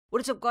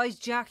What is up guys,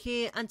 Jack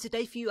here, and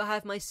today for you I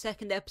have my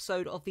second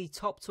episode of the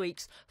top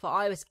tweaks for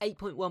iOS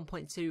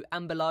 8.1.2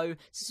 and below.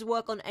 This is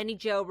work on any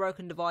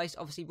jailbroken device,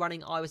 obviously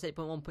running iOS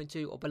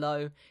 8.1.2 or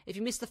below. If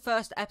you missed the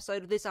first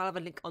episode of this, I'll have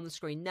a link on the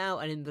screen now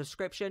and in the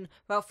description.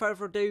 Without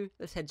further ado,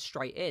 let's head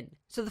straight in.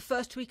 So the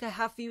first tweak I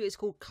have for you is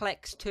called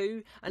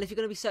Clex2, and if you're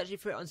going to be searching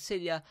for it on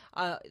Cydia,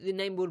 the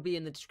name will be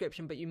in the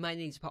description, but you may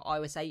need to put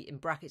iOS 8 in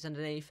brackets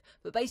underneath.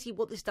 But basically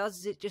what this does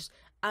is it just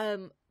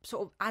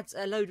sort of adds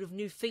a load of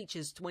new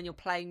features to when you're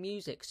playing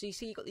music. So you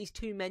see you've got these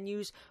two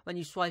menus when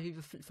you swipe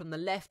either from the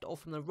left or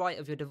from the right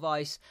of your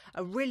device.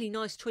 A really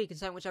nice tweak and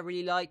something which I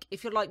really like.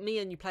 If you're like me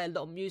and you play a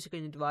lot of music on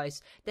your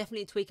device,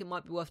 definitely a tweak it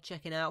might be worth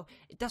checking out.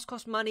 It does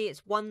cost money,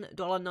 it's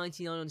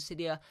 $1.99 on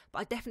Cydia, but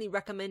I definitely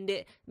recommend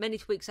it. Many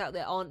tweaks out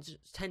there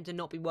tend to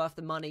not be worth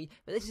the money,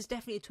 but this is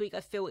definitely a tweak I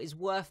feel is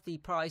worth the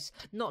price,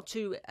 not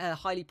too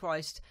highly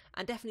priced,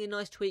 and definitely a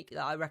nice tweak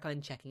that I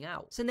recommend checking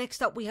out. So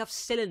next up we have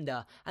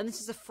Cylinder, and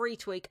this is a free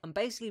tweak and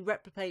basically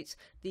replicates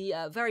the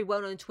very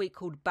well-known tweak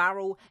called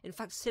Barrel. In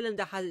fact,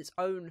 Cylinder has its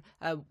own,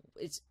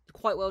 it's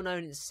quite well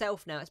known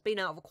itself now. It's been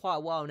out for quite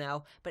a while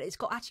now, but it's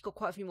actually got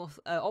quite a few more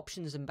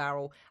options than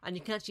Barrel, and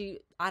you can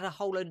actually add a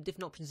whole load of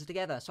different options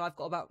together. So I've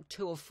got about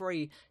 2 or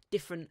 3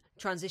 different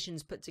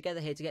transitions put together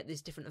here to get this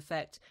different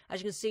effect.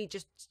 As you can see,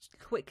 just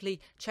quickly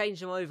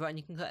change them over and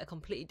you can get a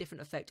completely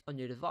different effect on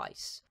your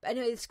device. But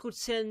anyway, it's called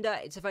Cylinder.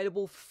 It's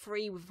available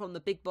free from the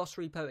BigBoss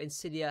repo in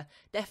Cydia.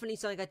 Definitely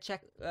something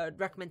I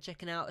recommend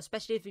checking out,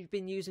 especially if you've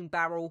been using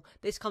Barrel.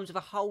 This comes with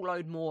a whole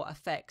load more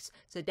effects,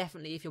 so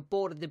definitely if you're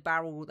bored of the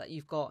Barrel that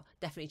you've got,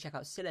 definitely check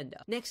out Cylinder.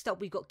 Next up,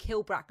 we've got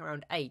Kill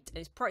Background 8, and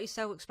it's pretty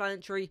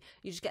self-explanatory.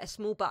 You just get a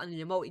small button in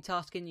your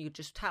multitasking, you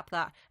just tap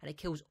that and it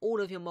kills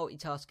all of your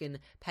multitasking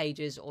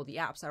pages or the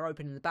apps that are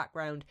open in the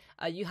background.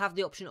 You have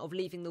the option of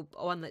leaving the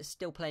one that's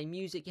still playing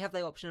music. You have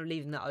the option of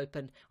leaving that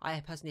open. I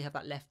personally have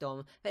that left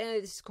on. But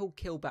anyway, this is called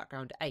Kill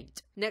Background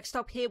 8. Next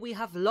up here we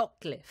have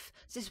LockGlyph.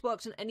 So this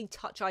works on any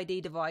Touch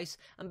ID device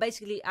and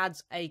basically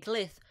adds a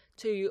glyph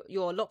to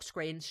your lock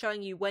screen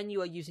showing you when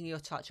you are using your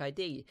Touch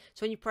ID.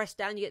 So when you press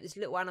down, you get this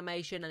little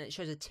animation and it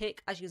shows a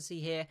tick, as you can see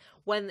here,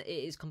 when it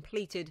is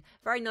completed.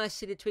 Very nice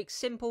Cydia tweak,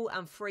 simple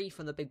and free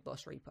from the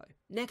BigBoss repo.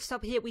 Next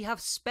up here we have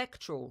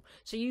Spectral.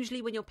 So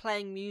usually when you're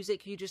playing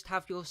music you just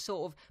have your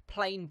sort of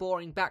plain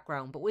boring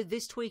background, but with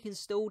this tweak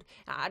installed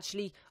it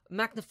actually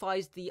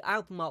magnifies the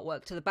album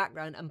artwork to the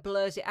background and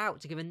blurs it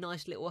out to give a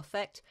nice little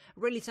effect.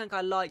 Really something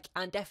I like,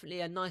 and definitely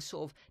a nice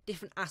sort of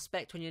different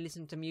aspect when you're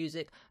listening to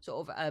music.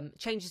 Sort of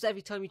changes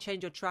every time you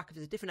change your track. If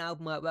it's a different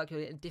album artwork, you'll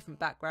get a different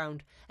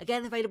background.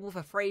 Again, available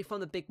for free from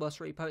the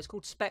BigBoss repo. It's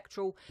called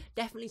Spectral.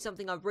 Definitely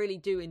something I really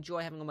do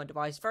enjoy having on my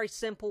device. Very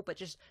simple, but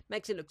just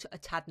makes it look a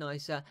tad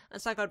nicer,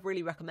 and something I'd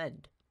really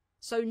recommend.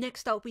 So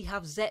next up we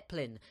have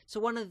Zeppelin. So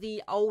one of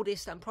the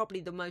oldest and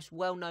probably the most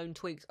well-known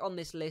tweaks on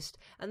this list,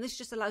 and this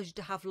just allows you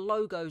to have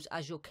logos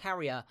as your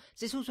carrier.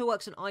 So this also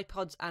works on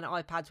iPods and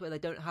iPads where they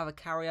don't have a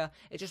carrier.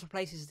 It just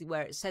replaces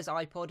where it says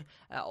iPod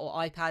or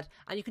iPad,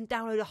 and you can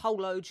download a whole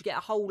load. You get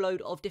a whole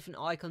load of different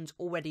icons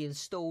already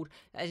installed.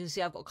 As you can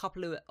see, I've got a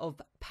couple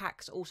of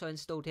packs also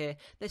installed here.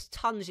 There's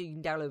tons you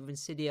can download in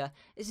Cydia.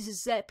 This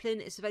is Zeppelin.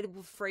 It's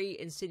available for free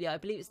in Cydia. I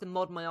believe it's the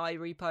ModMyi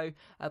repo,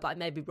 but I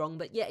may be wrong.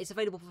 But yeah, it's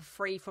available for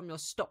free from your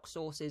stock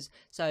sources,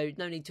 so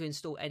no need to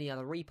install any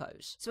other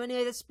repos. So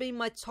anyway, that's been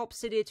my top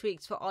Cydia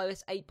tweaks for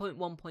iOS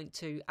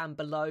 8.1.2 and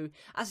below.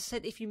 As I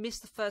said, if you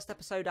missed the first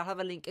episode, I'll have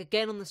a link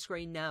again on the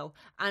screen now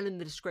and in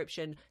the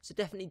description, so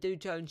definitely do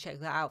go and check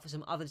that out for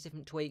some other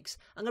different tweaks.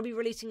 I'm going to be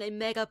releasing a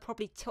mega,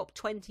 probably top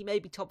 20,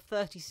 maybe top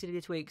 30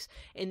 Cydia tweaks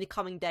in the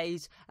coming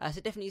days,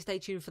 so definitely stay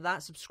tuned for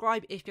that.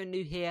 Subscribe if you're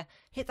new here,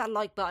 hit that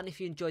like button if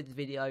you enjoyed the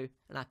video,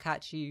 and I'll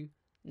catch you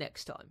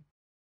next time.